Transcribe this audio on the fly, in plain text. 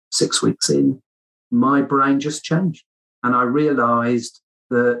6 weeks in, my brain just changed. And I realised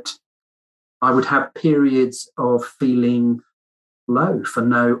that I would have periods of feeling low for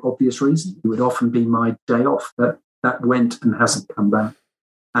no obvious reason. It would often be my day off that went and hasn't come back.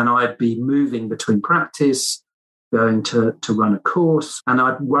 And I'd be moving between practice, going to run a course, and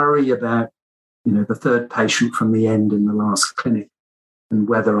I'd worry about, the third patient from the end in the last clinic and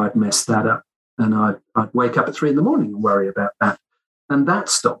whether I'd messed that up. And I'd wake up at 3 a.m. and worry about that. And that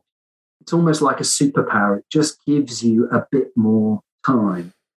stopped. It's almost like a superpower. It just gives you a bit more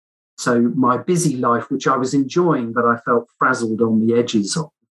time. So my busy life, which I was enjoying, but I felt frazzled on the edges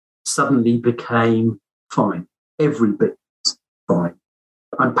of, suddenly became fine. Every bit was fine.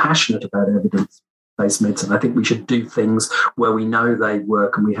 I'm passionate about evidence-based medicine. I think we should do things where we know they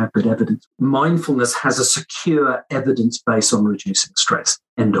work and we have good evidence. Mindfulness has a secure evidence base on reducing stress.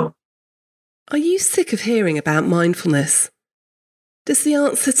 End of. Are you sick of hearing about mindfulness? Does the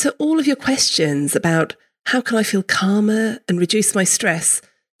answer to all of your questions about how can I feel calmer and reduce my stress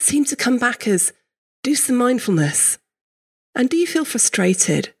seem to come back as do some mindfulness? And do you feel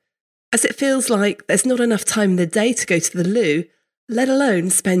frustrated, as it feels like there's not enough time in the day to go to the loo, let alone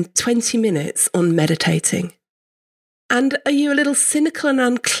spend 20 minutes on meditating? And are you a little cynical and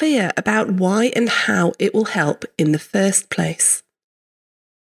unclear about why and how it will help in the first place?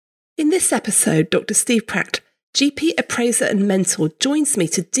 In this episode, Dr. Steve Pratt, GP appraiser and mentor, joins me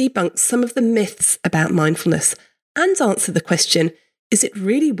to debunk some of the myths about mindfulness and answer the question, is it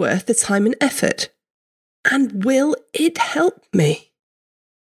really worth the time and effort? And will it help me?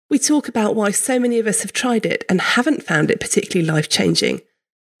 We talk about why so many of us have tried it and haven't found it particularly life-changing,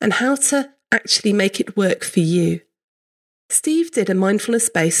 and how to actually make it work for you. Steve did a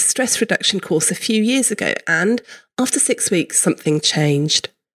mindfulness-based stress reduction course a few years ago, and after 6 weeks, something changed.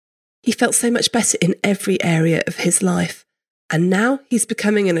 He felt so much better in every area of his life, and now he's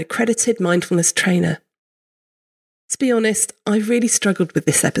becoming an accredited mindfulness trainer. To be honest, I really struggled with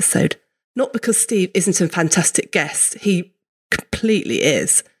this episode, not because Steve isn't a fantastic guest, he completely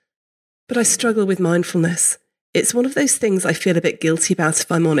is, but I struggle with mindfulness. It's one of those things I feel a bit guilty about,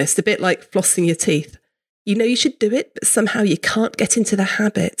 if I'm honest, a bit like flossing your teeth. You know you should do it, but somehow you can't get into the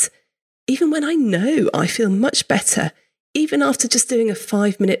habit, even when I know I feel much better, even after just doing a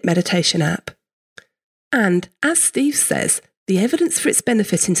 5-minute meditation app. And as Steve says, the evidence for its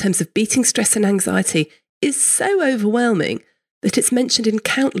benefit in terms of beating stress and anxiety is so overwhelming that it's mentioned in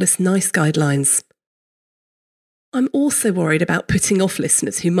countless NICE guidelines. I'm also worried about putting off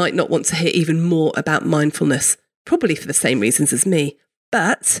listeners who might not want to hear even more about mindfulness, probably for the same reasons as me.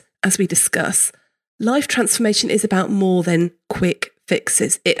 But, as we discuss, life transformation is about more than quick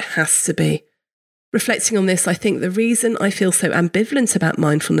fixes. It has to be. Reflecting on this, I think the reason I feel so ambivalent about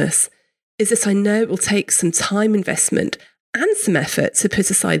mindfulness is that I know it will take some time investment and some effort to put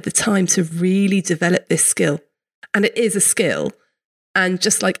aside the time to really develop this skill. And it is a skill, and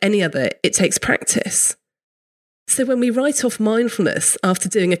just like any other, it takes practice. So when we write off mindfulness after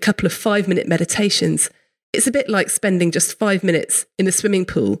doing a couple of 5-minute meditations, it's a bit like spending just 5 minutes in a swimming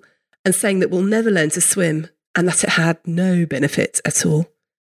pool and saying that we'll never learn to swim and that it had no benefit at all.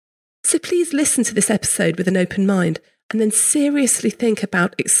 So please listen to this episode with an open mind and then seriously think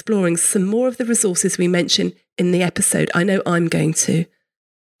about exploring some more of the resources we mention in the episode. I know I'm going to.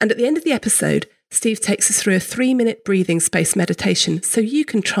 And at the end of the episode, Steve takes us through a 3-minute breathing space meditation so you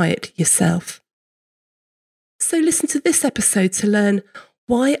can try it yourself. So listen to this episode to learn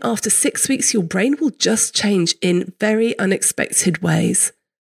why after 6 weeks your brain will just change in very unexpected ways.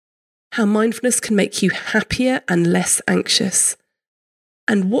 How mindfulness can make you happier and less anxious.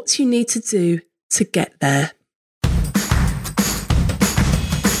 And what you need to do to get there.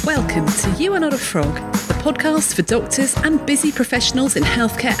 Welcome to You Are Not a Frog, the podcast for doctors and busy professionals in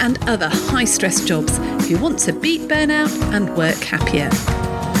healthcare and other high-stress jobs who want to beat burnout and work happier.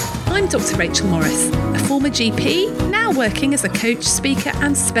 I'm Dr. Rachel Morris, a former GP, now working as a coach, speaker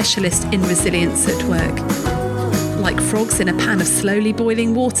and specialist in resilience at work. Like frogs in a pan of slowly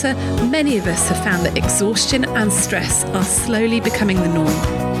boiling water, many of us have found that exhaustion and stress are slowly becoming the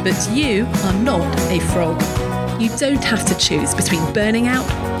norm. But you are not a frog. You don't have to choose between burning out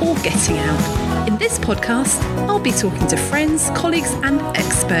or getting out. In this podcast, I'll be talking to friends, colleagues and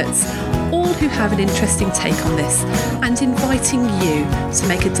experts, all who have an interesting take on this, and inviting you to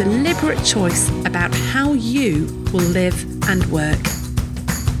make a deliberate choice about how you will live and work.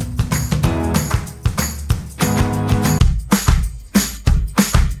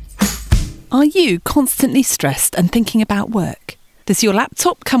 Are you constantly stressed and thinking about work? Does your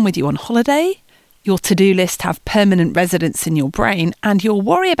laptop come with you on holiday? Your to-do list have permanent residence in your brain, and your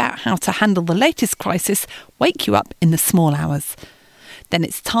worry about how to handle the latest crisis wake you up in the small hours? then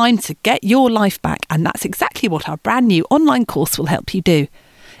it's time to get your life back, and that's exactly what our brand new online course will help you do.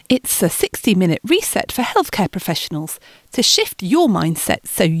 It's a 60-minute reset for healthcare professionals to shift your mindset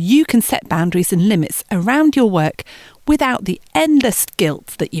so you can set boundaries and limits around your work without the endless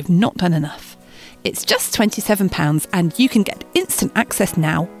guilt that you've not done enough. It's just £27 and you can get instant access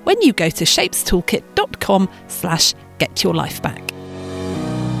now when you go to shapestoolkit.com/getyourlifeback.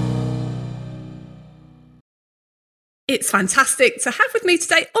 It's fantastic to have with me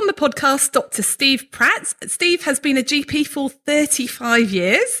today on the podcast Dr. Steve Pratt. Steve has been a GP for 35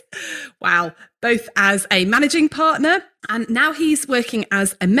 years. Wow. Both as a managing partner and now he's working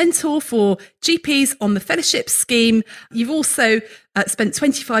as a mentor for GPs on the fellowship scheme. You've also spent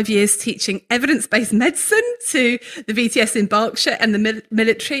 25 years teaching evidence-based medicine to the VTS in Berkshire and the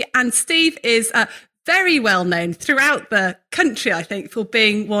military. And Steve is very well known throughout the country, I think, for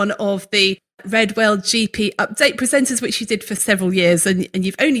being one of the Redwell GP update presenters, which you did for several years, and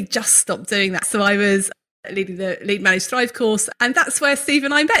you've only just stopped doing that. So I was leading the Lead Manage Thrive course, and that's where Steve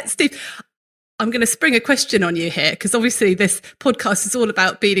and I met. Steve, I'm going to spring a question on you here, because obviously this podcast is all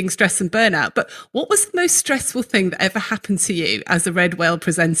about beating stress and burnout, but what was the most stressful thing that ever happened to you as a Redwell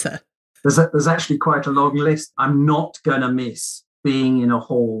presenter? There's actually quite a long list. I'm not going to miss being in a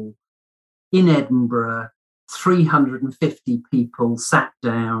hall in Edinburgh, 350 people sat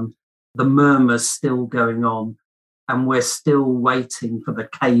down, the murmurs still going on, and we're still waiting for the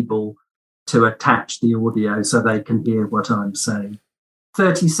cable to attach the audio so they can hear what I'm saying.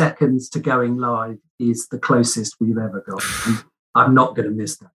 30 seconds to going live is the closest we've ever got. I'm not going to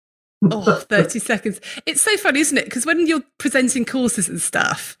miss that. 30 seconds. It's so funny, isn't it? Because when you're presenting courses and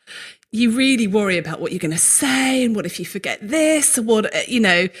stuff, you really worry about what you're going to say and what if you forget this, or what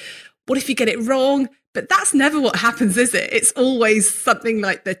if you get it wrong? But that's never what happens, is it? It's always something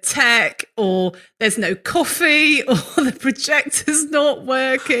like the tech, or there's no coffee, or the projector's not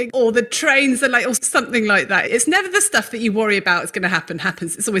working, or the trains are late, or something like that. It's never the stuff that you worry about is going to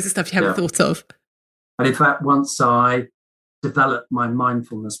happens. It's always the stuff you haven't thought of. And in fact, once I developed my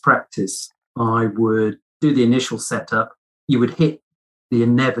mindfulness practice, I would do the initial setup. You would hit the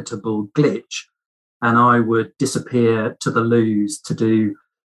inevitable glitch, and I would disappear to the loos to do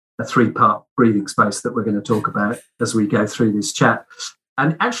a 3-part breathing space that we're going to talk about as we go through this chat.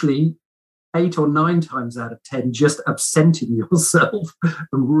 And actually, 8 or 9 times out of 10, just absenting yourself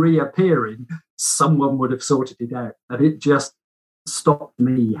and reappearing, someone would have sorted it out. And it just stopped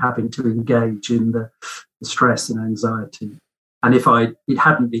me having to engage in the stress and anxiety. And if it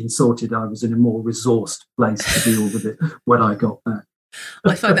hadn't been sorted, I was in a more resourced place to deal with it when I got back.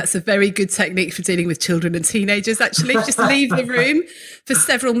 I find that's a very good technique for dealing with children and teenagers, actually. Just leave the room for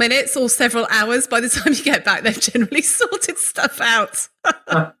several minutes or several hours. By the time you get back, they've generally sorted stuff out.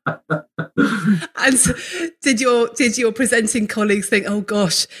 And did your presenting colleagues think, oh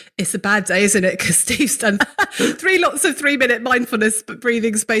gosh, it's a bad day, isn't it? Because Steve's done 3 lots of 3-minute mindfulness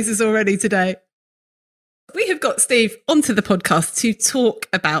breathing spaces already today. We have got Steve onto the podcast to talk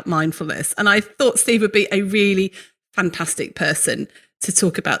about mindfulness. And I thought Steve would be a really fantastic person to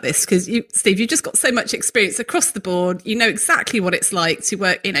talk about this, because Steve, you've just got so much experience across the board. You know exactly what it's like to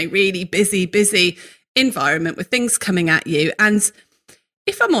work in a really busy environment with things coming at you. And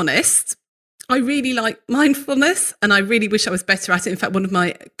if I'm honest, I really like mindfulness and I really wish I was better at it. In fact, one of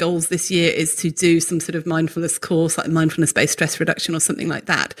my goals this year is to do some sort of mindfulness course, like mindfulness-based stress reduction or something like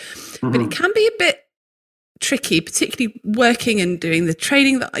that. Mm-hmm. But it can be a bit tricky, particularly working and doing the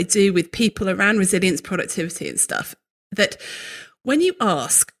training that I do with people around resilience, productivity and stuff, that when you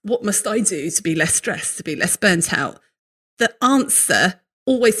ask, what must I do to be less stressed, to be less burnt out? The answer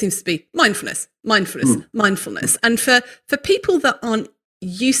always seems to be mindfulness. And for people that aren't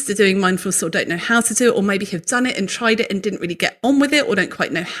used to doing mindfulness or don't know how to do it, or maybe have done it and tried it and didn't really get on with it, or don't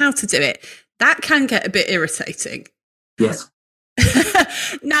quite know how to do it, that can get a bit irritating. Yes.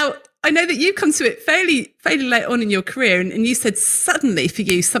 Now, I know that you come to it fairly late on in your career, and you said suddenly for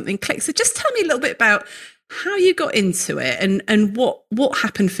you something clicked. So just tell me a little bit about how you got into it and what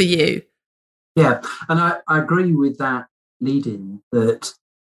happened for you. Yeah, and I agree with that lead-in, that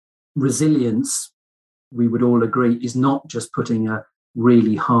resilience, we would all agree, is not just putting a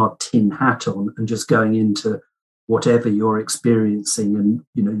really hard tin hat on and just going into whatever you're experiencing and,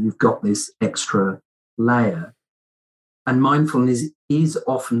 you've got this extra layer. And mindfulness is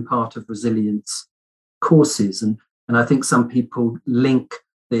often part of resilience courses. And I think some people link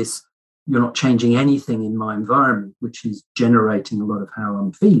this, you're not changing anything in my environment, which is generating a lot of how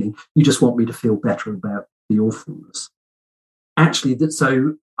I'm feeling. You just want me to feel better about the awfulness. Actually,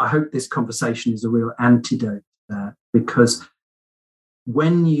 so I hope this conversation is a real antidote to that, because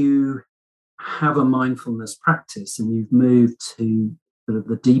when you have a mindfulness practice and you've moved to sort of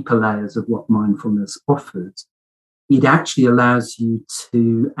the deeper layers of what mindfulness offers, it actually allows you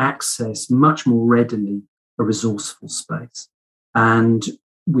to access much more readily a resourceful space. And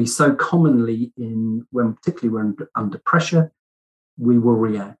we so commonly, particularly when under pressure, we will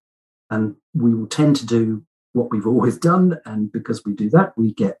react and we will tend to do what we've always done. And because we do that,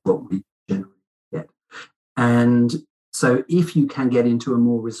 we get what we generally get. And so if you can get into a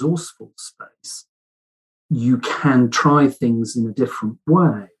more resourceful space, you can try things in a different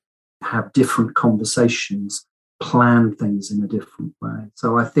way, have different conversations, plan things in a different way.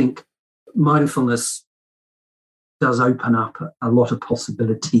 So I think mindfulness does open up a lot of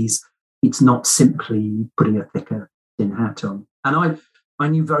possibilities. It's not simply putting a thicker thin hat on. And I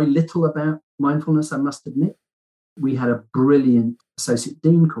knew very little about mindfulness, I must admit. We had a brilliant associate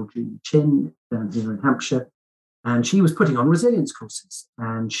dean called Julie Chin down here in Hampshire, and she was putting on resilience courses.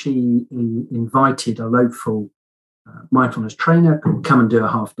 And she invited a local mindfulness trainer to come and do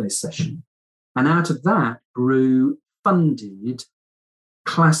a half-day session. And out of that grew funded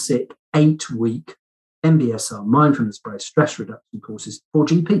classic 8-week MBSR, mindfulness-based stress reduction courses for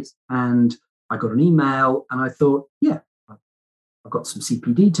GPs. And I got an email and I thought, yeah, I've got some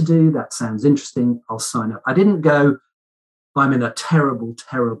CPD to do. That sounds interesting. I'll sign up. I didn't go, I'm in a terrible,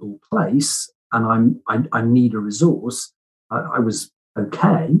 terrible place and I need a resource. I was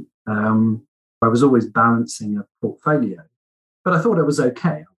okay. I was always balancing a portfolio, but I thought I was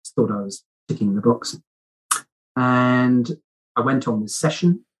okay. I thought I was ticking the boxes. And I went on this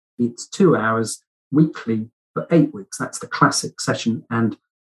session. It's 2 hours weekly for 8 weeks. That's the classic session. And of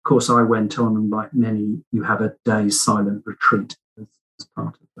course, I went on, and like many, you have a day's silent retreat as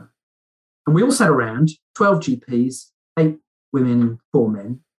part of that. And we all sat around, 12 GPs, 8 women, 4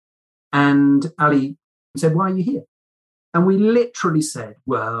 men. And Ali said, why are you here? And we literally said,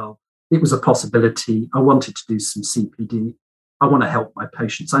 well, it was a possibility. I wanted to do some CPD. I want to help my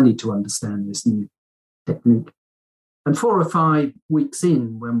patients. I need to understand this new technique. And 4 or 5 weeks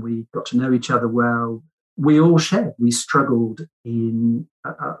in, when we got to know each other well, we all shared. We struggled in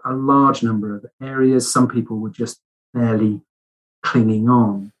a large number of areas. Some people were just barely clinging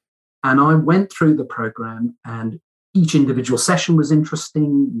on. And I went through the program, and each individual session was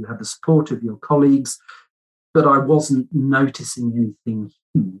interesting. You had the support of your colleagues, but I wasn't noticing anything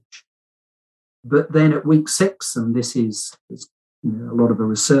huge. But then at week 6, and this is a lot of the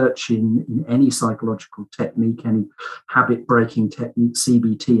research in any psychological technique, any habit-breaking technique,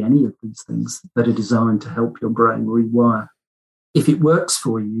 CBT, any of these things that are designed to help your brain rewire. If it works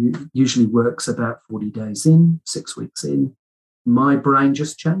for you, it usually works about 40 days in, 6 weeks in. My brain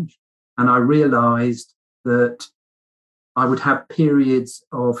just changed. And I realized that I would have periods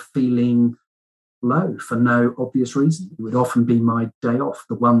of feeling low for no obvious reason. It would often be my day off.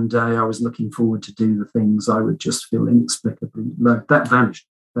 The one day I was looking forward to do the things, I would just feel inexplicably low. That vanished.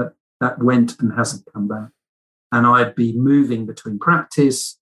 That went and hasn't come back. And I'd be moving between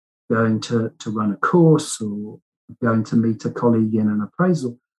practice, going to run a course, or going to meet a colleague in an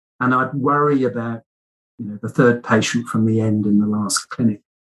appraisal. And I'd worry about, the third patient from the end in the last clinic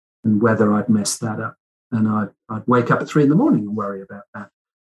and whether I'd messed that up. And I'd wake up at 3 a.m. and worry about that.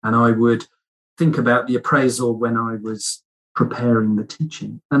 And I would think about the appraisal when I was preparing the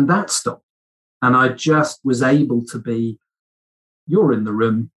teaching, and that stopped. And I just was able to be, you're in the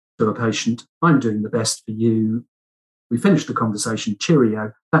room to a patient, I'm doing the best for you. We finished the conversation,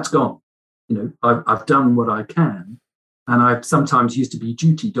 cheerio, that's gone. I've done what I can. And I sometimes used to be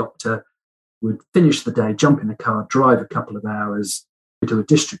duty doctor, would finish the day, jump in a car, drive a couple of hours to a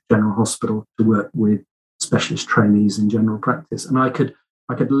district general hospital to work with specialist trainees in general practice. And I could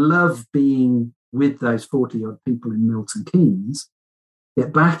love being with those 40-odd people in Milton Keynes,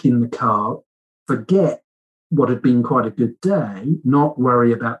 get back in the car, forget what had been quite a good day, not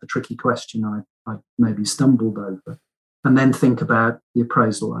worry about the tricky question I maybe stumbled over, and then think about the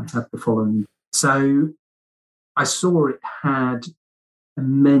appraisal I had the following. So I saw it had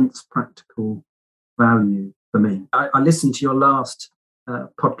immense practical value for me. I listened to your last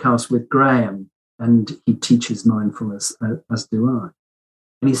podcast with Graham, and he teaches mindfulness, as do I.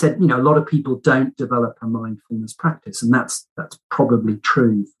 And he said, a lot of people don't develop a mindfulness practice, and that's probably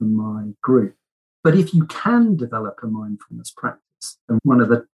true for my group. But if you can develop a mindfulness practice, and one of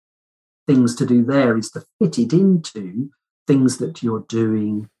the things to do there is to fit it into things that you're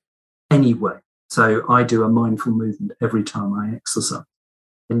doing anyway. So I do a mindful movement every time I exercise.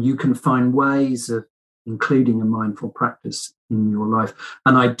 And you can find ways of including a mindful practice in your life.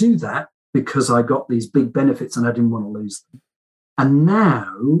 And I do that because I got these big benefits and I didn't want to lose them. And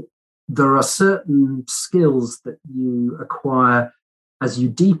now there are certain skills that you acquire as you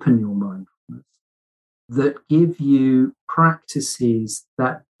deepen your mindfulness that give you practices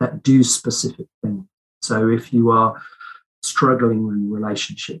that do specific things. So if you are struggling in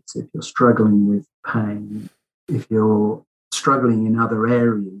relationships, if you're struggling with pain, if you're struggling in other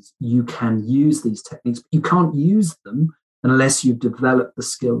areas, you can use these techniques, but you can't use them unless you've developed the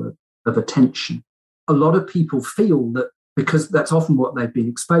skill of attention. A lot of people feel that, because that's often what they've been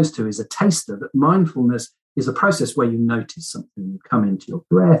exposed to, is a taster, that mindfulness is a process where you notice something, you come into your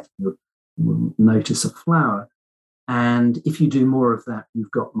breath, you notice a flower, and if you do more of that,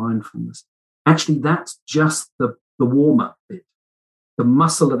 you've got mindfulness. Actually, that's just the warm-up bit. The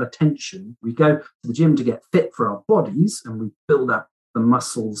muscle of attention. We go to the gym to get fit for our bodies, and we build up the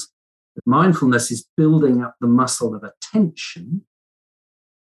muscles. Mindfulness is building up the muscle of attention,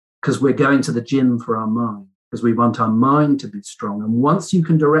 because we're going to the gym for our mind, because we want our mind to be strong. And once you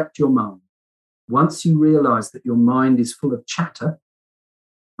can direct your mind, once you realize that your mind is full of chatter,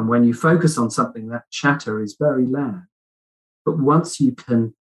 and when you focus on something, that chatter is very loud. But once you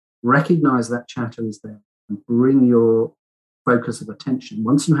can recognize that chatter is there and bring your focus of attention,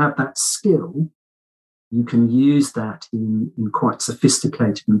 once you have that skill, you can use that in quite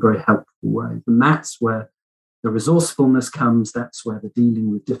sophisticated and very helpful ways. And that's where the resourcefulness comes. That's where the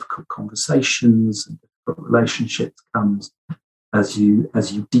dealing with difficult conversations and difficult relationships comes, as you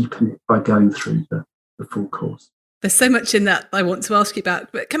deepen it by going through the full course. There's so much in that I want to ask you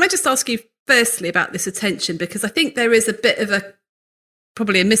about, but can I just ask you firstly about this attention? Because I think there is a bit of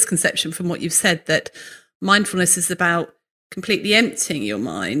probably a misconception from what you've said, that mindfulness is about completely emptying your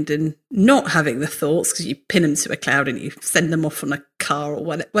mind and not having the thoughts, because you pin them to a cloud and you send them off on a car or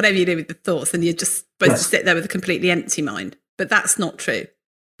whatever you do with the thoughts, and you're just supposed to sit there with a completely empty mind. But that's not true.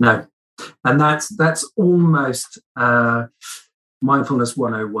 No. And that's almost Mindfulness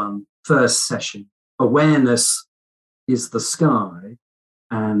 101, first session. Awareness is the sky,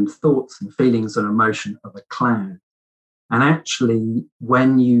 and thoughts and feelings and emotion are the cloud. And actually,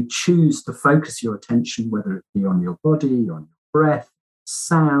 when you choose to focus your attention, whether it be on your body, on your breath,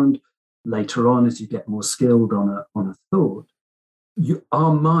 sound, later on as you get more skilled on a thought,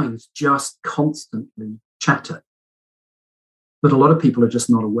 our minds just constantly chatter. But a lot of people are just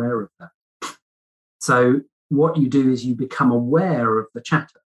not aware of that. So what you do is you become aware of the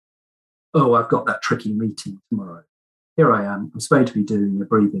chatter. Oh, I've got that tricky meeting tomorrow. Here I am. I'm supposed to be doing a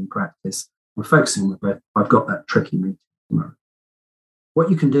breathing practice. I'm focusing on the breath. I've got that tricky meeting tomorrow. What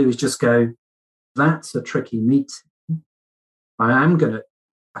you can do is just go, that's a tricky meeting. I am going to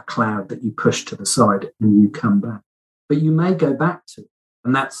a cloud that you push to the side and you come back. But you may go back to it.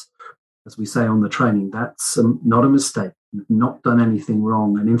 And that's, as we say on the training, that's not a mistake. You've not done anything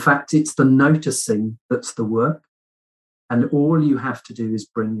wrong. And in fact, it's the noticing that's the work. And all you have to do is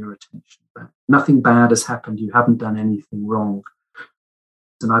bring your attention back. Nothing bad has happened. You haven't done anything wrong.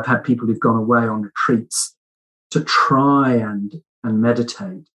 And I've had people who've gone away on retreats to try and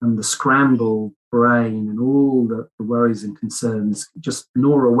meditate, and the scrambled brain and all the worries and concerns just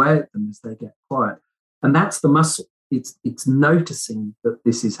gnaw away at them as they get quiet. And that's the muscle. It's noticing that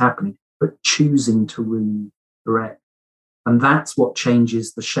this is happening, but choosing to redirect. And that's what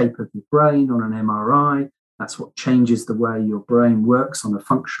changes the shape of your brain on an MRI. That's what changes the way your brain works on a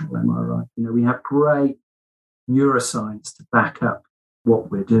functional MRI. You know, we have great neuroscience to back up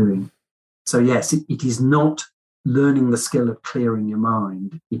what we're doing. So yes, it is not learning the skill of clearing your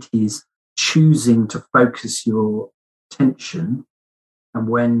mind. It is choosing to focus your attention. And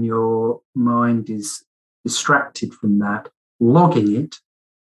when your mind is distracted from that, logging it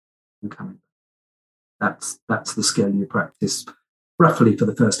and coming back. That's the skill you practice roughly for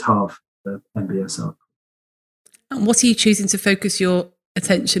the first half of MBSR. And what are you choosing to focus your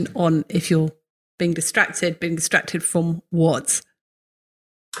attention on if you're being distracted from what?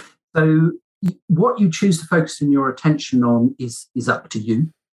 So what you choose to focus in your attention on is up to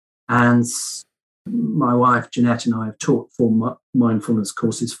you. And my wife, Jeanette, and I have taught 4 mindfulness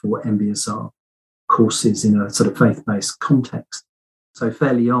courses for MBSR courses in a sort of faith-based context. So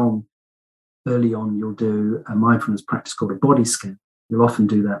early on, you'll do a mindfulness practice called a body scan. You'll often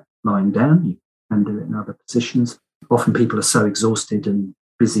do that lying down. You can do it in other positions. Often people are so exhausted and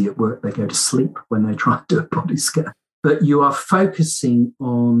busy at work, they go to sleep when they try to do a body scan. But you are focusing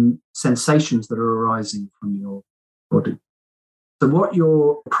on sensations that are arising from your body. So what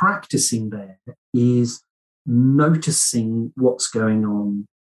you're practicing there is noticing what's going on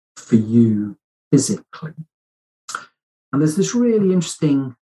for you physically. And there's this really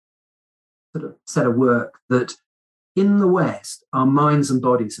interesting sort of set of work that in the West, our minds and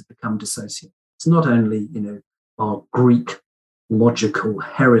bodies have become dissociated. It's not only, our Greek logical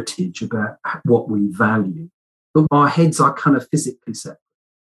heritage about what we value, but our heads are kind of physically separate.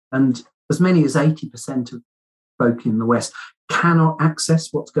 And as many as 80% of folk in the West cannot access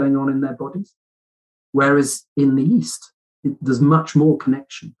what's going on in their bodies. Whereas in the East, there's much more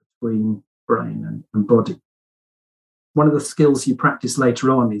connection between brain and body. One of the skills you practice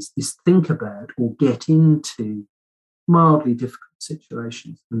later on is think about or get into mildly difficult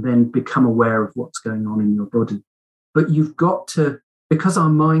situations and then become aware of what's going on in your body. But you've got to, because our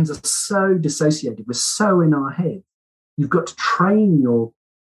minds are so dissociated, we're so in our head, you've got to train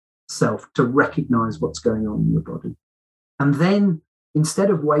yourself to recognize what's going on in your body. And then instead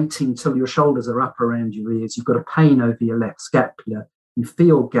of waiting till your shoulders are up around your ears, you've got a pain over your left scapula, you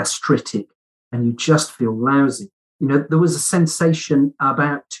feel gastritic, and you just feel lousy. You know, there was a sensation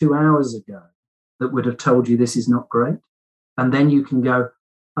about 2 hours ago that would have told you this is not great. And then you can go,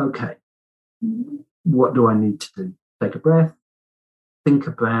 okay, what do I need to do? Take a breath, think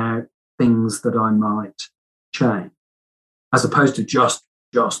about things that I might change, as opposed to just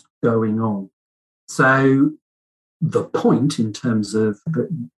going on. So the point in terms of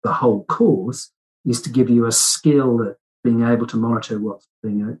the whole course is to give you a skill at being able to monitor what's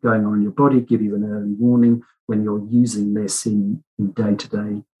going on in your body, give you an early warning when you're using this in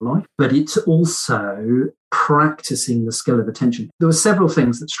day-to-day life. But it's also practicing the skill of attention. There were several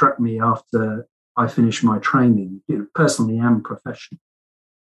things that struck me after I finished my training, personally and professionally.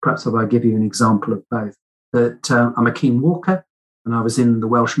 Perhaps if I give you an example of both. That I'm a keen walker, and I was in the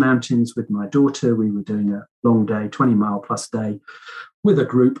Welsh Mountains with my daughter. We were doing a long day, 20-mile-plus day, with a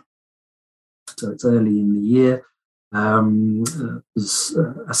group. So it's early in the year. There's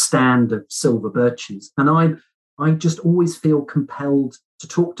a stand of silver birches, and I just always feel compelled to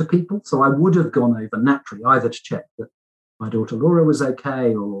talk to people. So I would have gone over naturally, either to check that my daughter Laura was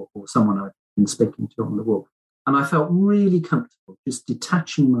okay, or someone I'd been speaking to on the walk. And I felt really comfortable just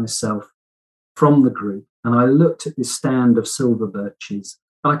detaching myself from the group. And I looked at this stand of silver birches,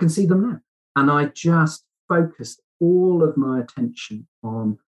 and I can see them now. And I just focused all of my attention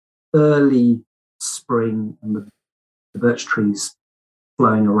on early spring and the birch trees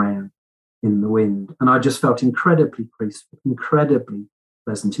flowing around in the wind. And I just felt incredibly peaceful, incredibly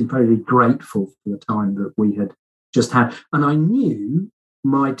pleasant, and very grateful for the time that we had just had. And I knew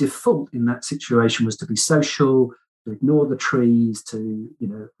my default in that situation was to be social, to ignore the trees, and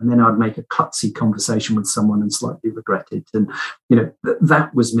then I'd make a klutzy conversation with someone and slightly regret it. And, that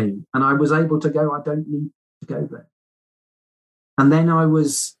was me. And I was able to go, I don't need to go there. And then I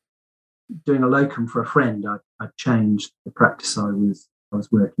was doing a locum for a friend. I changed the practice. I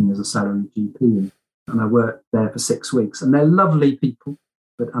was working as a salaried GP, and I worked there for 6 weeks. And they're lovely people,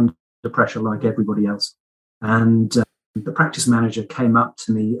 but under pressure like everybody else. And the practice manager came up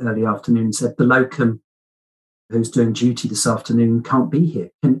to me early afternoon and said, the locum who's doing duty this afternoon can't be here.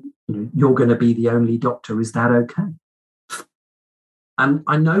 You're going to be the only doctor. Is that okay? And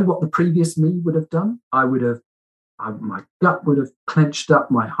I know what the previous me would have done. My gut would have clenched up,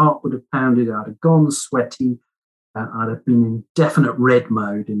 my heart would have pounded, I'd have gone sweaty, I'd have been in definite red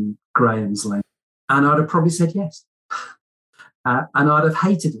mode in Graham's Lane, and I'd have probably said yes. And I'd have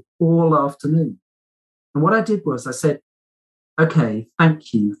hated it all afternoon. And what I did was I said, okay,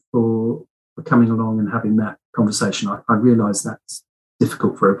 thank you for coming along and having that conversation. I realise that's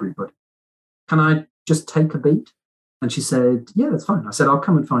difficult for everybody. Can I just take a beat? And she said, yeah, that's fine. I said, I'll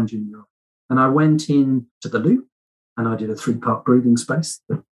come and find you in your office. And I went in to the loop, and I did a 3-part breathing space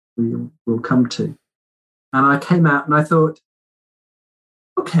that we will come to. And I came out and I thought,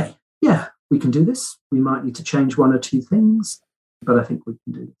 okay, yeah, we can do this. We might need to change 1 or 2 things, but I think we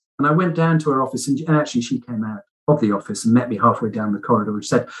can do this. And I went down to her office, and actually she came out of the office and met me halfway down the corridor and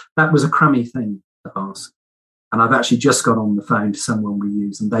said, that was a crummy thing to ask. And I've actually just got on the phone to someone we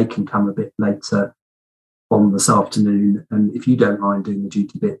use, and they can come a bit later on this afternoon. And if you don't mind doing the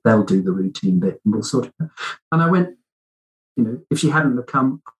duty bit, they'll do the routine bit, and we'll sort it out. And I went, if she hadn't have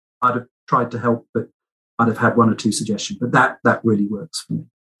come, I'd have tried to help, but I'd have had 1 or 2 suggestions. But that really works for me.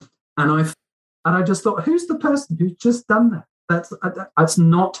 And I just thought, who's the person who's just done that? That's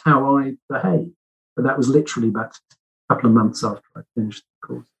not how I behave. But that was literally about a couple of months after I finished the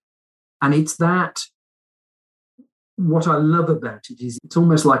course. And it's that, what I love about it is it's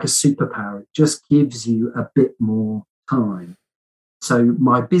almost like a superpower. It just gives you a bit more time. So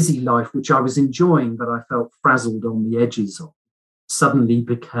my busy life, which I was enjoying, but I felt frazzled on the edges of, suddenly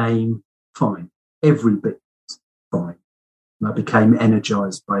became fine. Every bit was fine. And I became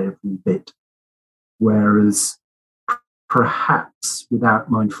energized by every bit. Whereas perhaps without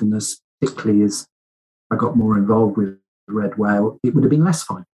mindfulness, particularly as I got more involved with Red Whale, it would have been less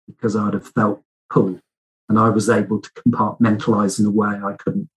fine because I'd have felt pulled, and I was able to compartmentalize in a way I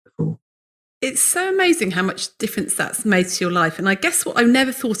couldn't before. It's so amazing how much difference that's made to your life. And I guess what I've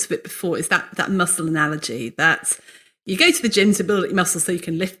never thought of it before is that muscle analogy, that you go to the gym to build up your muscles so you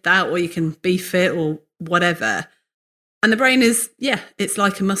can lift that or you can be fit or whatever. And the brain is, it's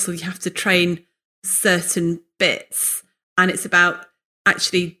like a muscle. You have to train certain bits. And it's about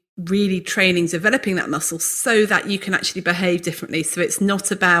actually really training, developing that muscle so that you can actually behave differently. So it's not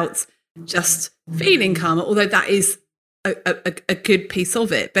about just feeling calmer, although that is a good piece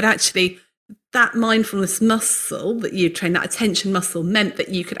of it. But actually, that mindfulness muscle that you train, that attention muscle, meant that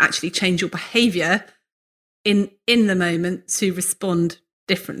you could actually change your behavior in the moment to respond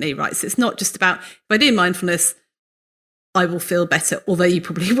differently, right? So it's not just about, if I do mindfulness, I will feel better, although you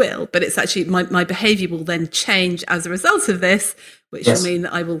probably will, but it's actually my behavior will then change as a result of this, which will mean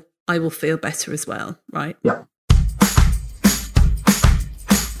that I will feel better as well, right? Yeah.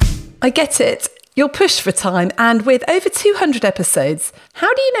 I get it. You're pushed for time, and with over 200 episodes, how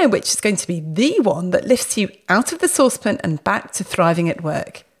do you know which is going to be the one that lifts you out of the saucepan and back to thriving at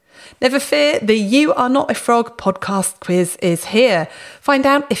work? Never fear, the You Are Not a Frog podcast quiz is here. Find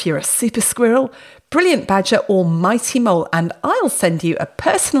out if you're a super squirrel, brilliant badger or mighty mole, and I'll send you a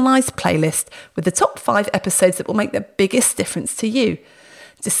personalised playlist with the top 5 episodes that will make the biggest difference to you.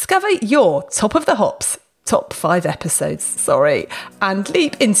 Discover your top of the hops, top 5 episodes, and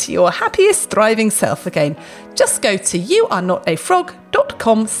leap into your happiest, thriving self again. Just go to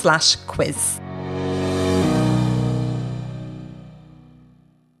youarenotafrog.com/quiz.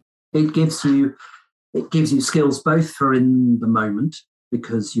 It gives you skills both for in the moment,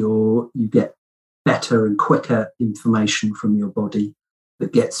 because you get better and quicker information from your body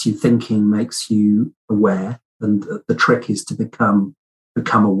that gets you thinking, makes you aware. And the trick is to become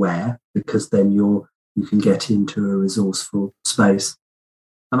aware, because then you can get into a resourceful space.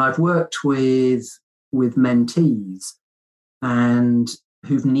 And I've worked with mentees and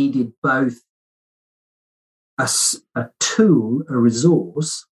who've needed both a tool, a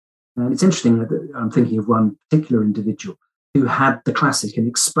resource. And it's interesting that I'm thinking of one particular individual who had the classic, an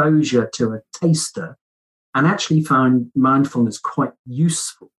exposure to a taster, and actually found mindfulness quite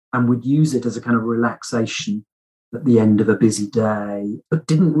useful and would use it as a kind of relaxation at the end of a busy day, but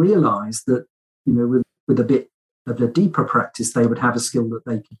didn't realise that, with a bit of a deeper practice, they would have a skill that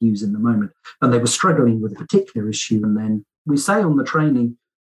they could use in the moment. And they were struggling with a particular issue. And then we say on the training,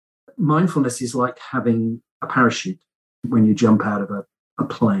 mindfulness is like having a parachute when you jump out of a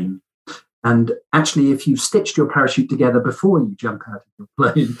plane. And actually, if you've stitched your parachute together before you jump out of your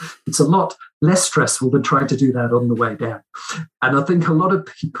plane, it's a lot less stressful than trying to do that on the way down. And I think a lot of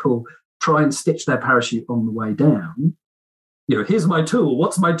people try and stitch their parachute on the way down. Here's my tool.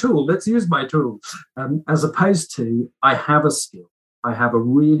 What's my tool? Let's use my tool. As opposed to, I have a skill. I have a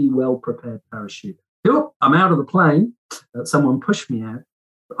really well-prepared parachute. I'm out of the plane. Someone pushed me out.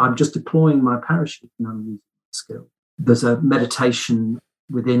 I'm just deploying my parachute and I'm using the skill. There's a meditation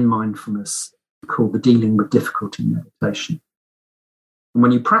within mindfulness called the Dealing with Difficulty meditation. And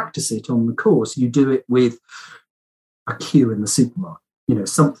when you practice it on the course, you do it with a queue in the supermarket,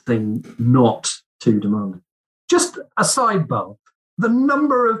 something not too demanding. Just a sidebar, the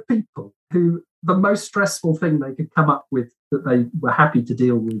number of people who the most stressful thing they could come up with that they were happy to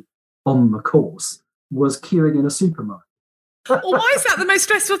deal with on the course was queuing in a supermarket. Well, why is that the most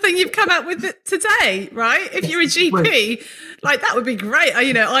stressful thing you've come out with today, right? If you're a GP, that would be great.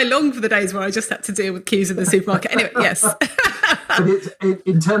 I long for the days where I just had to deal with queues in the supermarket. Anyway, yes. But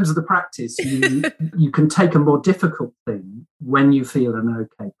in terms of the practice, you can take a more difficult thing when you feel an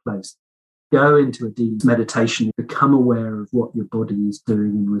okay place. Go into a deep meditation, become aware of what your body is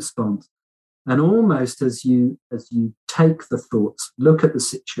doing in response. And almost as you take the thoughts, look at the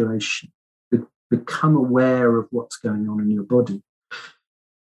situation, become aware of what's going on in your body,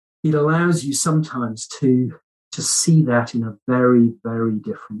 it allows you sometimes to see that in a very, very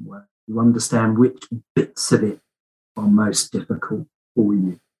different way. You understand which bits of it are most difficult for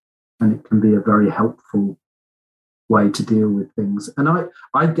you. And it can be a very helpful way to deal with things. And I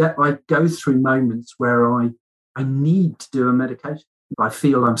go through moments where I need to do a medication. If I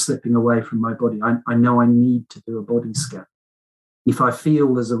feel I'm slipping away from my body, I know I need to do a body scan. If I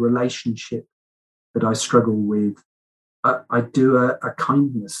feel there's a relationship that I struggle with, I do a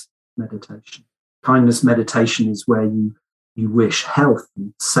kindness meditation. Kindness meditation is where you wish health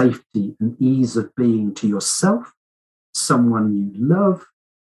and safety and ease of being to yourself, someone you love,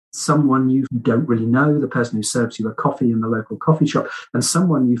 someone you don't really know, the person who serves you a coffee in the local coffee shop, and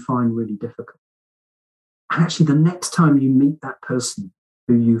someone you find really difficult. And actually, the next time you meet that person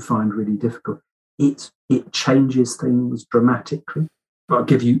who you find really difficult, it changes things dramatically. I'll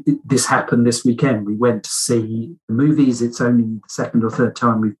give you, this happened this weekend. We went to see the movies. It's only the second or third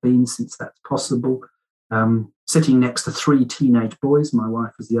time we've been since that's possible. Sitting next to 3 teenage boys. My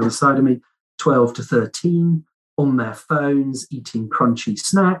wife was the other side of me, 12 to 13, on their phones, eating crunchy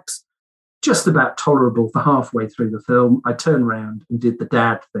snacks. Just about tolerable for halfway through the film. I turned around and did the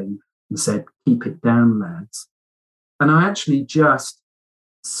dad thing and said, keep it down, lads. And I actually just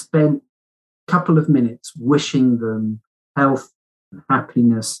spent a couple of minutes wishing them health and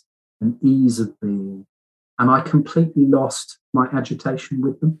happiness and ease of being. And I completely lost my agitation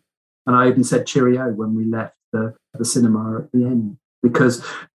with them. And I even said cheerio when we left the cinema at the end, because,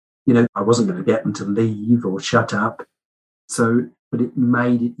 I wasn't going to get them to leave or shut up. But it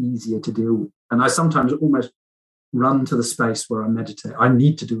made it easier to deal with. And I sometimes almost run to the space where I meditate. I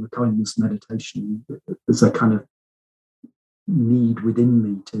need to do a kindness meditation. There's a kind of need within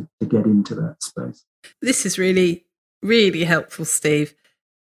me to get into that space. This is really, really helpful, Steve.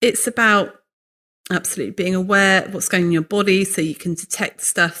 It's about absolutely being aware of what's going on in your body so you can detect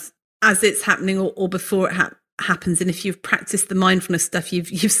stuff as it's happening or before it happens. And if you've practiced the mindfulness stuff,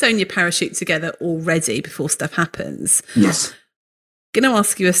 you've sewn your parachute together already before stuff happens. Yes. I'm going to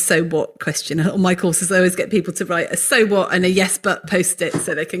ask you a so what question. On my courses, I always get people to write a so what and a yes but post-it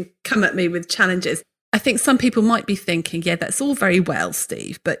so they can come at me with challenges. I think some people might be thinking, yeah, that's all very well,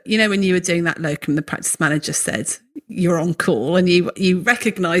 Steve, but when you were doing that locum, the practice manager said you're on call and you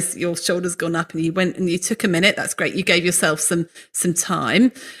recognised your shoulder's gone up and you went and you took a minute. That's great. You gave yourself some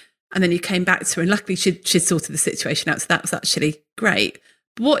time and then you came back to her and luckily she'd sorted the situation out. So that was actually great.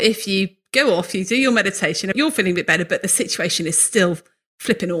 But what if you go off, you do your meditation, you're feeling a bit better, but the situation is still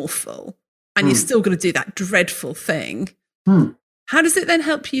flipping awful and you're still going to do that dreadful thing? How does it then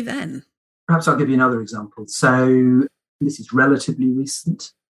help you then? Perhaps I'll give you another example. So this is relatively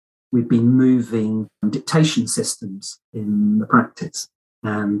recent. We've been moving dictation systems in the practice.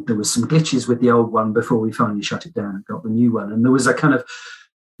 And there was some glitches with the old one before we finally shut it down and got the new one. And there was a kind of,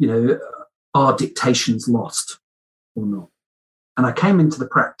 are dictations lost or not? And I came into the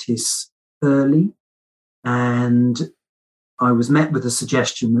practice early and I was met with a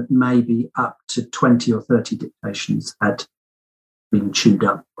suggestion that maybe up to 20 or 30 dictations had been chewed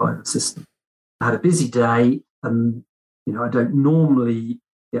up by the system. I had a busy day and, I don't normally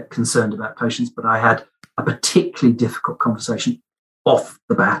get concerned about patients, but I had a particularly difficult conversation off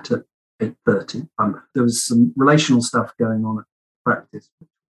the bat at 8:30. There was some relational stuff going on at practice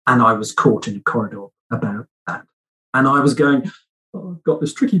and I was caught in a corridor about that. And I was going, I've got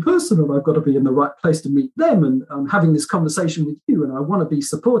this tricky person and I've got to be in the right place to meet them. And I'm having this conversation with you and I want to be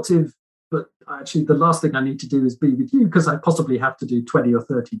supportive. But actually, the last thing I need to do is be with you because I possibly have to do 20 or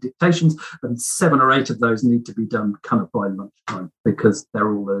 30 dictations and 7 or 8 of those need to be done kind of by lunchtime because they're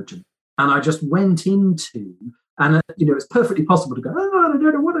all urgent. And I just went into, and it's perfectly possible to go, I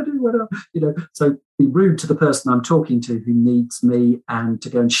don't know what I do, so be rude to the person I'm talking to who needs me and to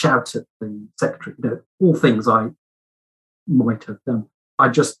go and shout at the secretary, all things I might have done. I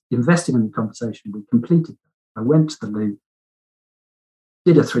just invested in the conversation. We completed that. I went to the loo,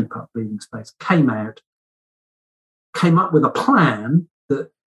 did a 3-part breathing space, came out, came up with a plan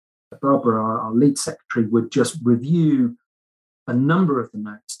that Barbara, our lead secretary, would just review a number of the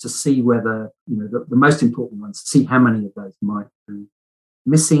notes to see whether, the most important ones, see how many of those might be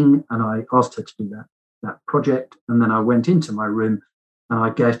missing. And I asked her to do that project. And then I went into my room and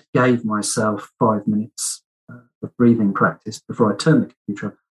I gave myself 5 minutes of breathing practice before I turned the computer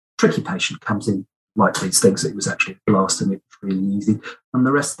on. Tricky patient comes in, like these things, it was actually a blast and it was really easy. And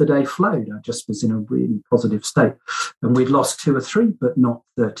the rest of the day flowed. I just was in a really positive state. And we'd lost 2 or 3, but not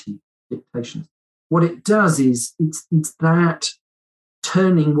 30 dictations. What it does is it's that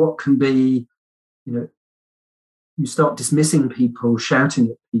turning what can be, you start dismissing people, shouting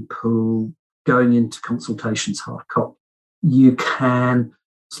at people, going into consultations hard cop. You can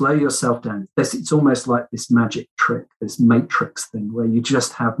slow yourself down. It's almost like this magic trick, this matrix thing where you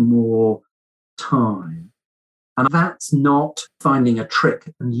just have more time. And that's not finding a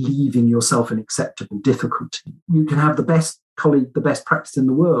trick and leaving yourself in acceptable difficulty. You can have the best colleague, the best practice in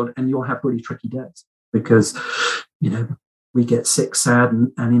the world, and you'll have really tricky days because, we get sick, sad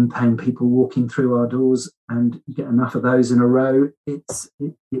and in pain people walking through our doors, and you get enough of those in a row, it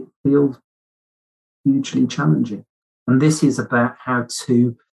feels hugely challenging. And this is about how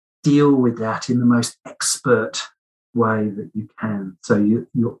to deal with that in the most expert way that you can. So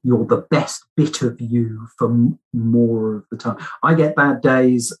you're the best bit of you for more of the time. I get bad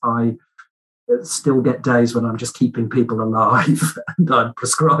days. I still get days when I'm just keeping people alive and I'm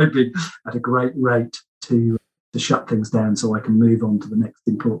prescribing at a great rate to shut things down so I can move on to the next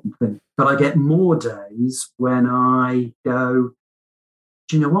important thing. But I get more days when I go,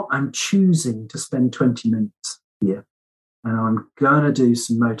 do you know what? I'm choosing to spend 20 minutes here, and I'm going to do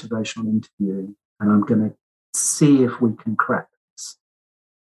some motivational interviewing, and I'm going to see if we can crack this,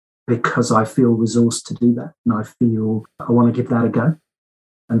 because I feel resourced to do that, and I feel I want to give that a go.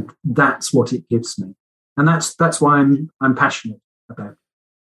 And that's what it gives me. And that's why I'm passionate about it.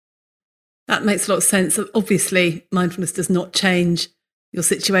 That makes a lot of sense. Obviously, mindfulness does not change your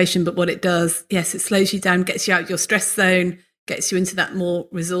situation, but what it does, yes, it slows you down, gets you out of your stress zone, gets you into that more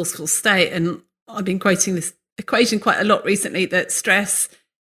resourceful state. And I've been quoting this equation quite a lot recently, that stress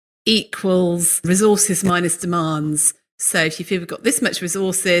equals resources minus demands. So if you feel we've got this much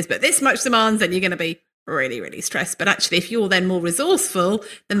resources, but this much demands, then you're going to be really, really stressed. But actually, if you're then more resourceful,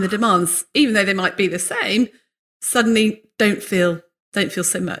 then the demands, even though they might be the same, suddenly don't feel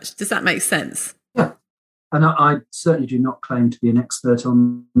so much. Does that make sense? Yeah. And I certainly do not claim to be an expert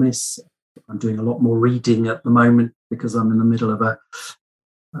on this. I'm doing a lot more reading at the moment because I'm in the middle of a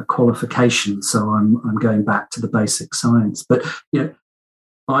qualification. So I'm going back to the basic science. But,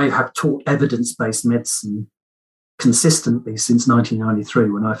 I have taught evidence-based medicine consistently since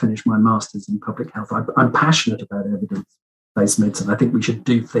 1993, when I finished my master's in public health. I'm passionate about evidence-based medicine. I think we should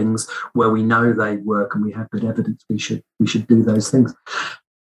do things where we know they work and we have good evidence. We should do those things.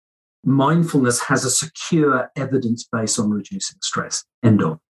 Mindfulness has a secure evidence base on reducing stress. End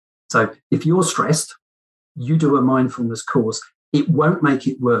of. So if you're stressed, you do a mindfulness course, it won't make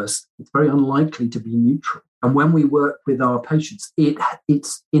it worse. It's very unlikely to be neutral. And when we work with our patients,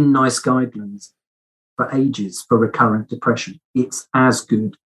 it's in NICE guidelines for ages for recurrent depression. It's as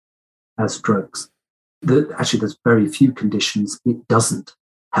good as drugs. Actually, there's very few conditions it doesn't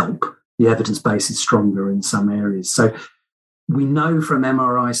help. The evidence base is stronger in some areas. So we know from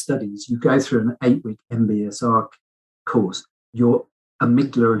MRI studies, you go through an 8-week MBSR course, your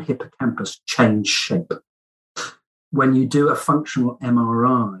amygdala and hippocampus change shape. When you do a functional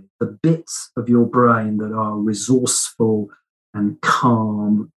MRI, the bits of your brain that are resourceful and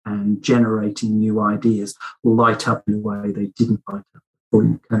calm and generating new ideas light up in a way they didn't light up before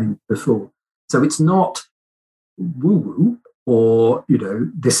you came before. So it's not woo-woo, or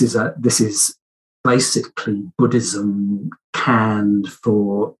this is basically Buddhism canned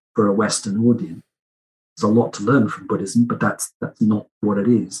for a Western audience. There's a lot to learn from Buddhism, but that's not what it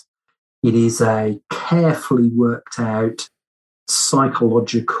is. It is a carefully worked out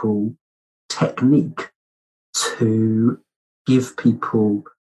psychological technique to give people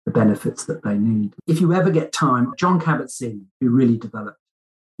the benefits that they need. If you ever get time, Jon Kabat-Zinn, who really developed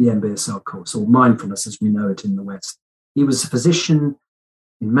the MBSR course, or mindfulness as we know it in the West, he was a physician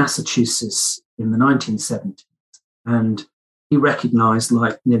in Massachusetts in the 1970s. And he recognized,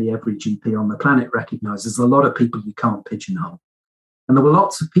 like nearly every GP on the planet recognizes, a lot of people you can't pigeonhole. And there were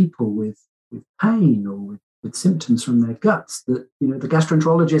lots of people with pain or with symptoms from their guts that, the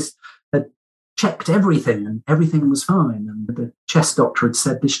gastroenterologist had checked everything and everything was fine. And the chest doctor had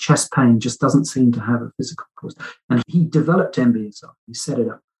said, this chest pain just doesn't seem to have a physical cause. And he developed MBSR. He set it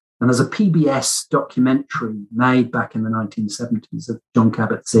up. And there's a PBS documentary made back in the 1970s of Jon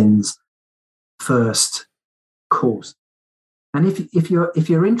Kabat-Zinn's first course. And if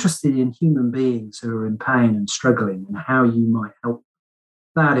you're interested in human beings who are in pain and struggling and how you might help,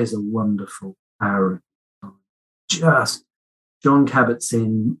 that is a wonderful hour of time. Just Jon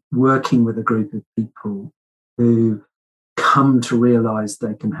Kabat-Zinn working with a group of people who come to realize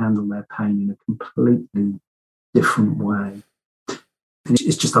they can handle their pain in a completely different way. And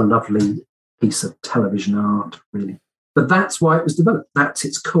it's just a lovely piece of television art, really. But that's why it was developed. That's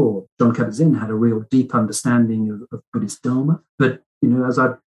its core. Jon Kabat-Zinn had a real deep understanding of Buddhist Dharma. But, as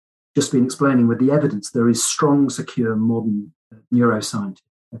I've just been explaining with the evidence, there is strong, secure, modern neuroscientific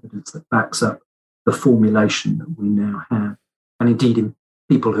evidence that backs up the formulation that we now have. And indeed, in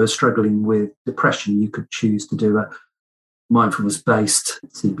people who are struggling with depression, you could choose to do a mindfulness-based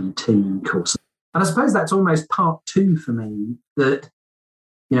CBT course. And I suppose that's almost part 2 for me, that,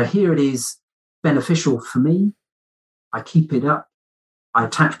 here it is beneficial for me. I keep it up. I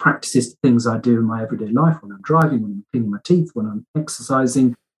attach practices to things I do in my everyday life, when I'm driving, when I'm cleaning my teeth, when I'm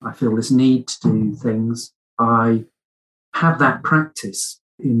exercising. I feel this need to do things. I have that practice.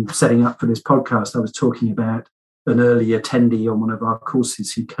 In setting up for this podcast, I was talking about an early attendee on one of our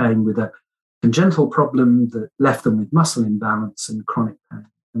courses who came with a congenital problem that left them with muscle imbalance and chronic pain.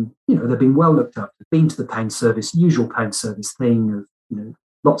 And, they've been well looked after, been to the pain service, usual pain service thing of,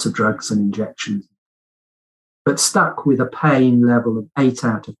 lots of drugs and injections, but stuck with a pain level of 8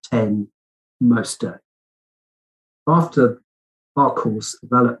 out of 10 most days. After our course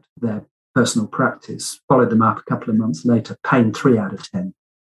developed their personal practice, followed them up a couple of months later, pain 3 out of 10.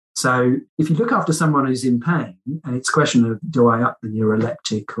 So if you look after someone who's in pain, and it's a question of, do I up the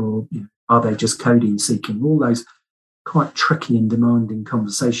neuroleptic, or are they just codeine seeking? All those quite tricky and demanding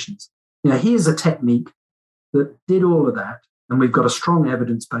conversations. Here's a technique that did all of that, and we've got a strong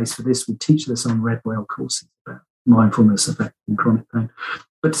evidence base for this. We teach this on Redwell courses about mindfulness affecting chronic pain.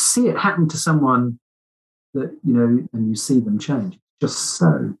 But to see it happen to someone that, and you see them change, just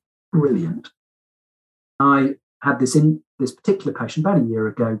so brilliant. I had this particular patient about a year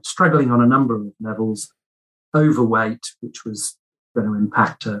ago, struggling on a number of levels, overweight, which was going to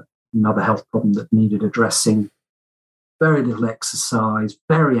impact another health problem that needed addressing, very little exercise,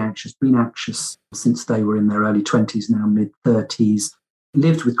 very anxious, been anxious since they were in their early 20s, now mid-30s,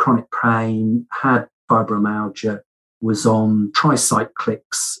 lived with chronic pain, had fibromyalgia, was on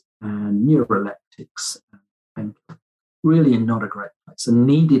tricyclics and neuroleptics, and really in not a great place, and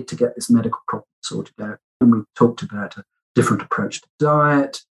needed to get this medical problem sorted out. And we talked about a different approach to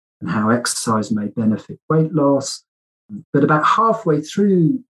diet and how exercise may benefit weight loss. But about halfway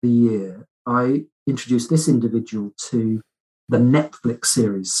through the year, I introduced this individual to the Netflix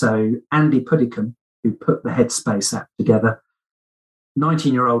series. So Andy Puddicombe, who put the Headspace app together,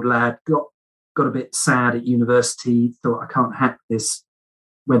 19-year-old lad, got a bit sad at university, thought, I can't hack this,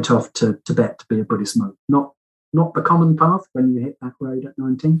 went off to Tibet to be a Buddhist monk. Not the common path when you hit that road at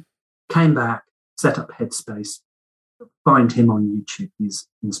 19. Came back, set up Headspace, find him on YouTube, his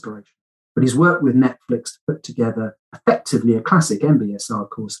inspiration. But he's worked with Netflix to put together effectively a classic MBSR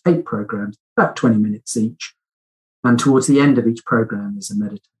course, 8 programs, about 20 minutes each. And towards the end of each program is a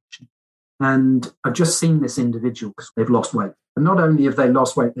meditation. And I've just seen this individual because they've lost weight. And not only have they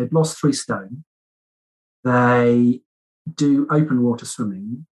lost weight, they've lost 3 stone. They do open water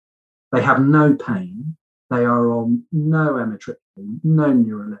swimming. They have no pain. They are on no amitriptyline, no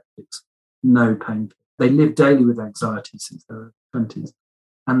neuroleptics, no pain. They live daily with anxiety since their 20s.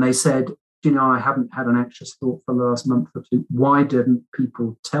 And they said, I haven't had an anxious thought for the last month or 2. Why didn't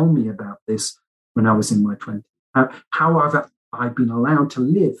people tell me about this when I was in my 20s? How have I been allowed to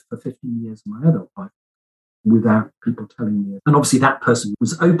live for 15 years of my adult life without people telling me? And obviously that person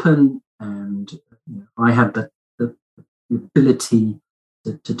was open, and I had the ability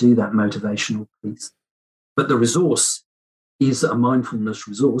to do that motivational piece. But the resource is a mindfulness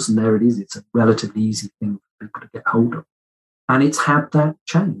resource, and there it is. It's a relatively easy thing for people to get hold of. And it's had that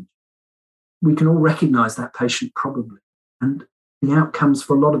change. We can all recognise that patient probably, and the outcomes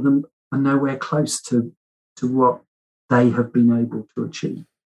for a lot of them are nowhere close to what they have been able to achieve.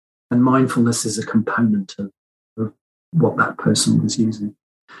 And mindfulness is a component of what that person was using.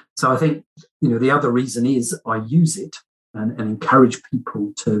 So I think, the other reason is I use it and encourage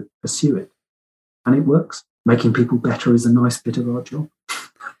people to pursue it. And it works. Making people better is a nice bit of our job.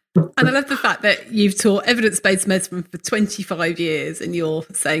 And I love the fact that you've taught evidence-based medicine for 25 years and you're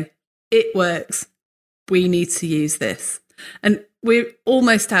saying, it works. We need to use this. And we're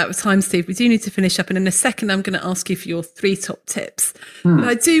almost out of time, Steve. We do need to finish up. And in a second, I'm going to ask you for your 3 top tips. But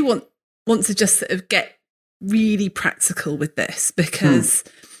I do want to just sort of get really practical with this, because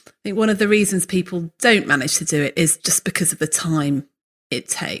I think one of the reasons people don't manage to do it is just because of the time it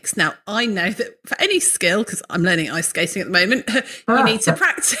takes. Now, I know that for any skill, because I'm learning ice skating at the moment, you need to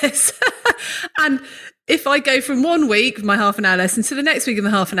practice. And if I go from one week of my half an hour lesson to the next week of my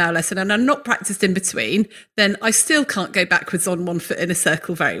half an hour lesson, and I'm not practiced in between, then I still can't go backwards on one foot in a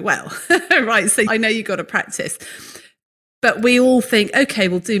circle very well. Right. So I know you've got to practice. But we all think, okay,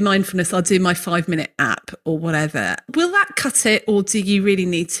 we'll do mindfulness. I'll do my 5-minute app or whatever. Will that cut it, or do you really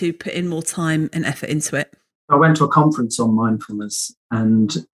need to put in more time and effort into it? I went to a conference on mindfulness,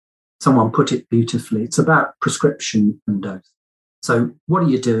 and someone put it beautifully. It's about prescription and dose. So what are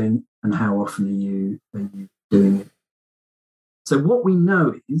you doing, and how often are you doing it? So what we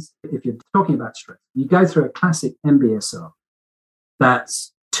know is, if you're talking about stress, you go through a classic MBSR.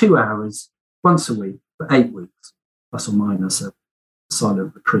 That's 2 hours once a week for 8 weeks, plus or minus a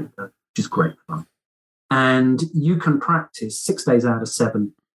silent retreat, which is great fun. And you can practice 6 days out of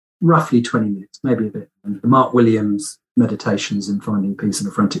 7, roughly 20 minutes, maybe a bit. And the Mark Williams meditations in Finding Peace in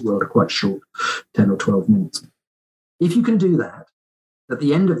a Frantic World are quite short, 10 or 12 minutes. If you can do that, at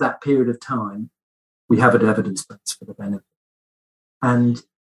the end of that period of time, we have an evidence base for the benefit. And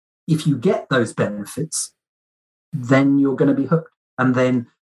if you get those benefits, then you're going to be hooked. And then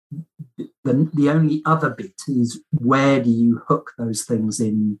the only other bit is, where do you hook those things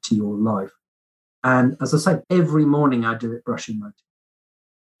into your life? And as I say, every morning I do it brushing my teeth.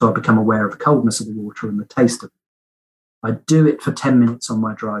 So I become aware of the coldness of the water and the taste of it. I do it for 10 minutes on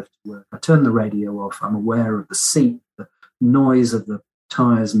my drive to work. I turn the radio off. I'm aware of the seat, the noise of the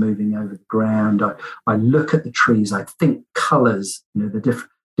tyres moving over the ground. I look at the trees. I think colours, the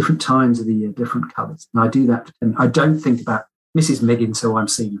different. different times of the year, different colours. And I do that for 10. I don't think about Mrs. Miggins, who I'm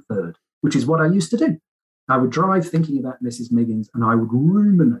seeing third, which is what I used to do. I would drive thinking about Mrs. Miggins and I would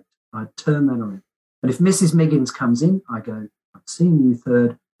ruminate. I'd turn that around. And if Mrs. Miggins comes in, I go, I'm seeing you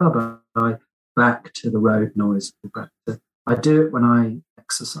third, bye-bye, back to the road noise. I do it when I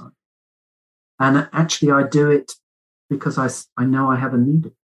exercise. And actually I do it because I know I have a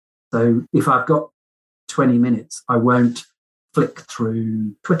need. So if I've got 20 minutes, I won't flick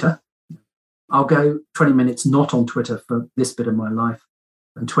through Twitter. I'll go 20 minutes not on Twitter for this bit of my life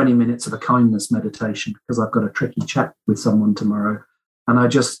and 20 minutes of a kindness meditation because I've got a tricky chat with someone tomorrow. And I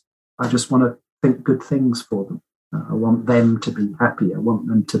just want to think good things for them. I want them to be happy. I want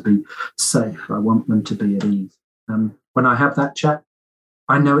them to be safe. I want them to be at ease. When I have that chat,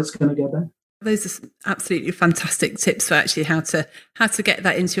 I know it's going to get better. Those are absolutely fantastic tips for actually how to get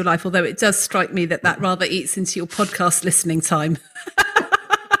that into your life. Although it does strike me that rather eats into your podcast listening time.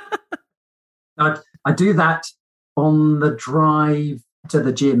 I do that on the drive to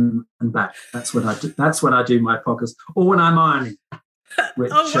the gym and back. That's when I do. That's when I do my podcast, or when I'm ironing.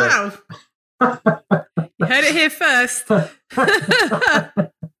 Which, oh wow! You heard it here first.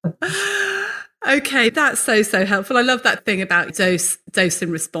 Okay, that's so helpful. I love that thing about dose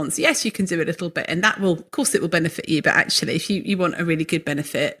and response. Yes, you can do a little bit, and that will, of course, it will benefit you. But actually, if you want a really good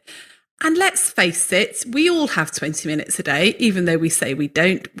benefit, and let's face it, we all have 20 minutes a day, even though we say we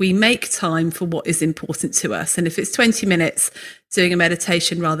don't. We make time for what is important to us, and if it's 20 minutes doing a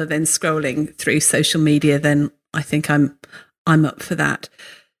meditation rather than scrolling through social media, then I think I'm up for that.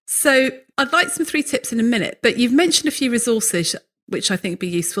 So I'd like some 3 tips in a minute, but you've mentioned a few resources which I think would be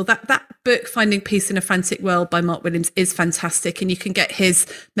useful. That book, Finding Peace in a Frantic World by Mark Williams, is fantastic. And you can get his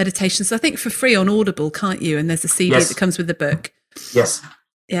meditations, I think, for free on Audible, can't you? And there's a CD that comes with the book. Yes.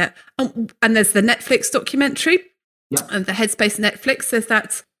 Yeah. And there's the Netflix documentary. Yeah. And the Headspace Netflix. There's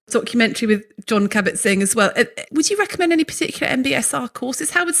that documentary with Jon Kabat-Zinn as well. Would you recommend any particular MBSR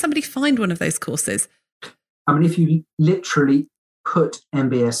courses? How would somebody find one of those courses? I mean, if you literally put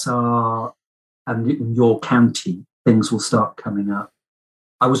MBSR and in your county, things will start coming up.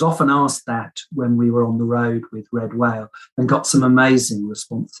 I was often asked that when we were on the road with Red Whale and got some amazing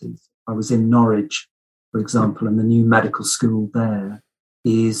responses. I was in Norwich, for example, and the new medical school there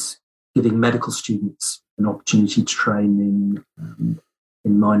is giving medical students an opportunity to train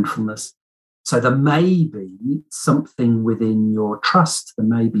in mindfulness. So there may be something within your trust, there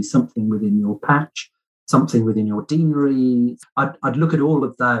may be something within your patch, something within your deanery. I'd look at all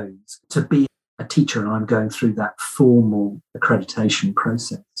of those to be a teacher, and I'm going through that formal accreditation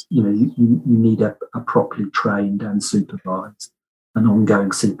process. You know, you need a properly trained and supervised and ongoing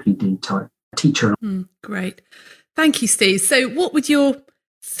CPD type teacher. Great. Thank you, Steve. So what would your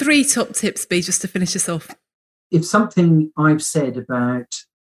 3 top tips be, just to finish us off? If something I've said about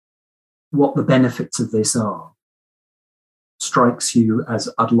what the benefits of this are strikes you as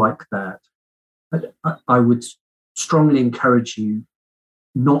I'd like that, I would strongly encourage you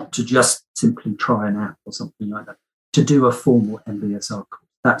not to just simply try an app or something like that, to do a formal MBSR course.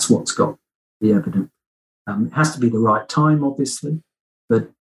 That's what's got to be evident. It has to be the right time, obviously, but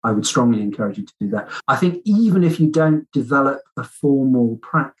I would strongly encourage you to do that. I think even if you don't develop a formal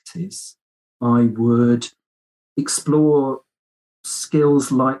practice, I would explore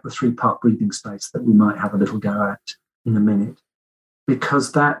skills like the 3-part breathing space that we might have a little go at in a minute,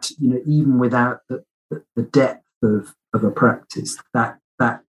 because that, you know, even without the depth of a practice, that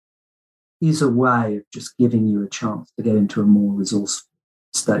is a way of just giving you a chance to get into a more resourceful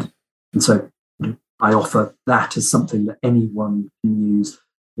state. And so I offer that as something that anyone can use.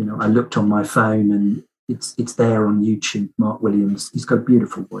 You know, I looked on my phone and it's there on YouTube. Mark Williams, he's got a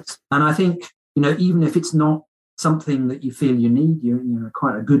beautiful voice. And I think, you know, even if it's not something that you feel you need, you're in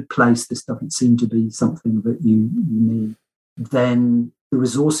quite a good place, this doesn't seem to be something that you need, then the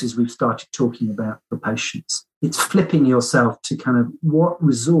resources we've started talking about for patients, it's flipping yourself to kind of what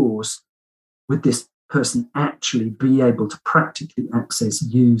resource would this person actually be able to practically access,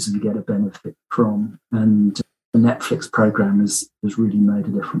 use and get a benefit from. And the Netflix program has really made a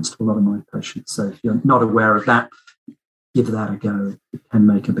difference to a lot of my patients. So if you're not aware of that, give that a go. It can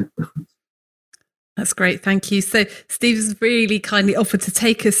make a big difference. That's great. Thank you. So Steve has really kindly offered to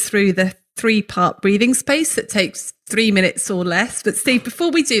take us through the 3-part breathing space that takes 3 minutes or less. But Steve,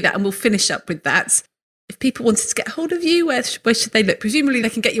 before we do that, and we'll finish up with that, if people wanted to get hold of you, where should they look? Presumably they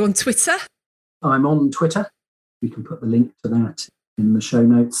can get you on Twitter. I'm on Twitter. We can put the link to that in the show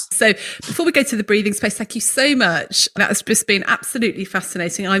notes. So before we go to the breathing space, thank you so much. That's just been absolutely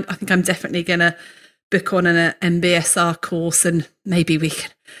fascinating. I think I'm definitely going to book on an MBSR course, and maybe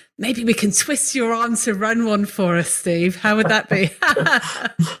Maybe we can twist your arm to run one for us, Steve. How would that be?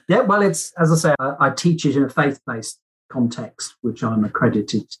 Yeah, well, it's, as I say, I teach it in a faith-based context, which I'm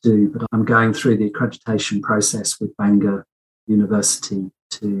accredited to do, but I'm going through the accreditation process with Bangor University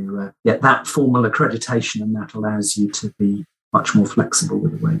to get that formal accreditation, and that allows you to be much more flexible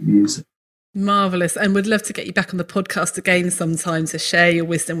with the way you use it. Marvellous. And would love to get you back on the podcast again sometime to share your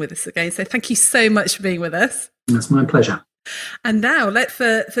wisdom with us again. So thank you so much for being with us. That's my pleasure. And now,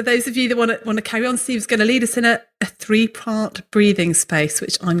 for those of you that want to carry on, Steve's going to lead us in a 3-part breathing space,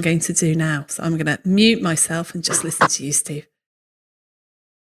 which I'm going to do now. So I'm going to mute myself and just listen to you, Steve.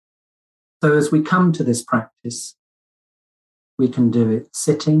 So as we come to this practice, we can do it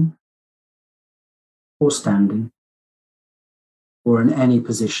sitting or standing or in any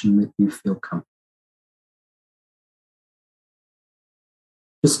position that you feel comfortable.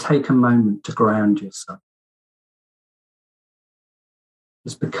 Just take a moment to ground yourself.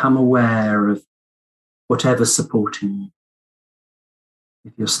 Just become aware of whatever's supporting you.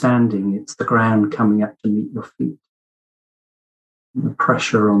 If you're standing, it's the ground coming up to meet your feet, and the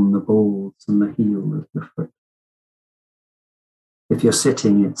pressure on the balls and the heel of your foot. If you're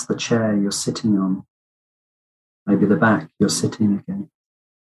sitting, it's the chair you're sitting on, maybe the back you're sitting against.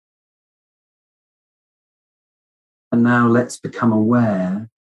 And now let's become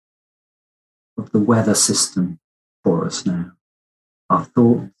aware of the weather system for us now. Our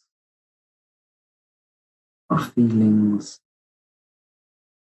thoughts, our feelings,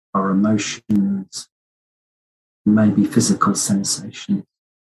 our emotions, maybe physical sensations.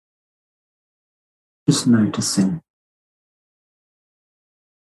 Just noticing.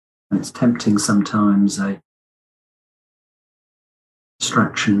 And it's tempting sometimes, a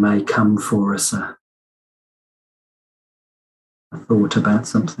distraction may come for us, a thought about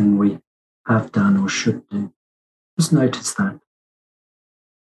something we have done or should do. Just notice that.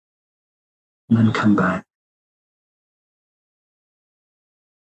 And then come back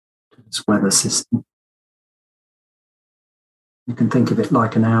to this weather system. You can think of it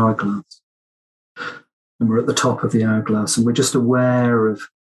like an hourglass. And we're at the top of the hourglass and we're just aware of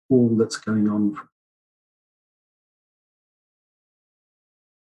all that's going on.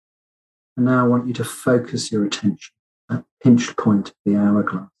 And now I want you to focus your attention at that pinched point of the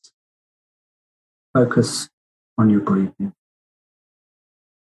hourglass. Focus on your breathing.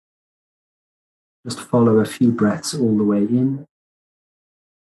 Just follow a few breaths all the way in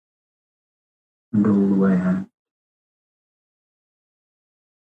and all the way out.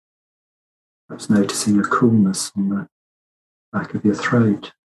 Perhaps noticing a coolness on the back of your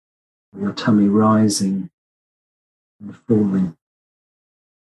throat, or your tummy rising and falling.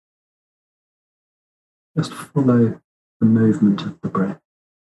 Just follow the movement of the breath.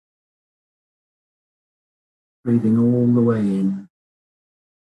 Breathing all the way in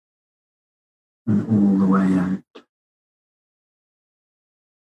and all the way out.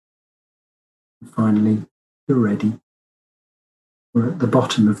 And finally, you're ready. We're at the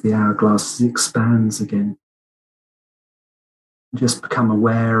bottom of the hourglass as it expands again. Just become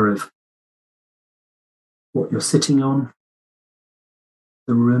aware of what you're sitting on,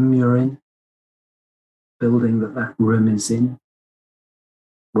 the room you're in, building that room is in,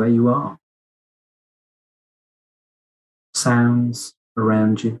 where you are. Sounds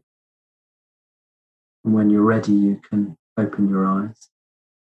around you. And when you're ready, you can open your eyes.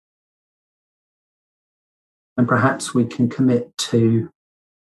 And perhaps we can commit to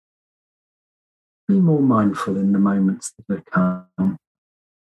be more mindful in the moments that have come.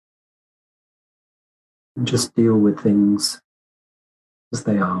 And just deal with things as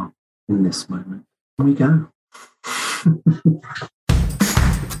they are in this moment. Here we go.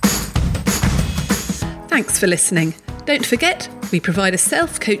 Thanks for listening. Don't forget, we provide a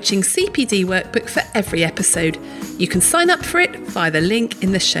self-coaching CPD workbook for every episode. You can sign up for it via the link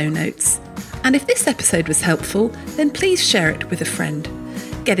in the show notes. And if this episode was helpful, then please share it with a friend.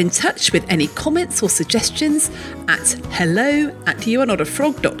 Get in touch with any comments or suggestions at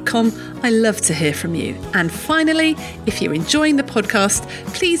hello@youarenotafrog.com. I love to hear from you. And finally, if you're enjoying the podcast,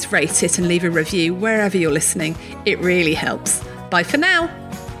 please rate it and leave a review wherever you're listening. It really helps. Bye for now.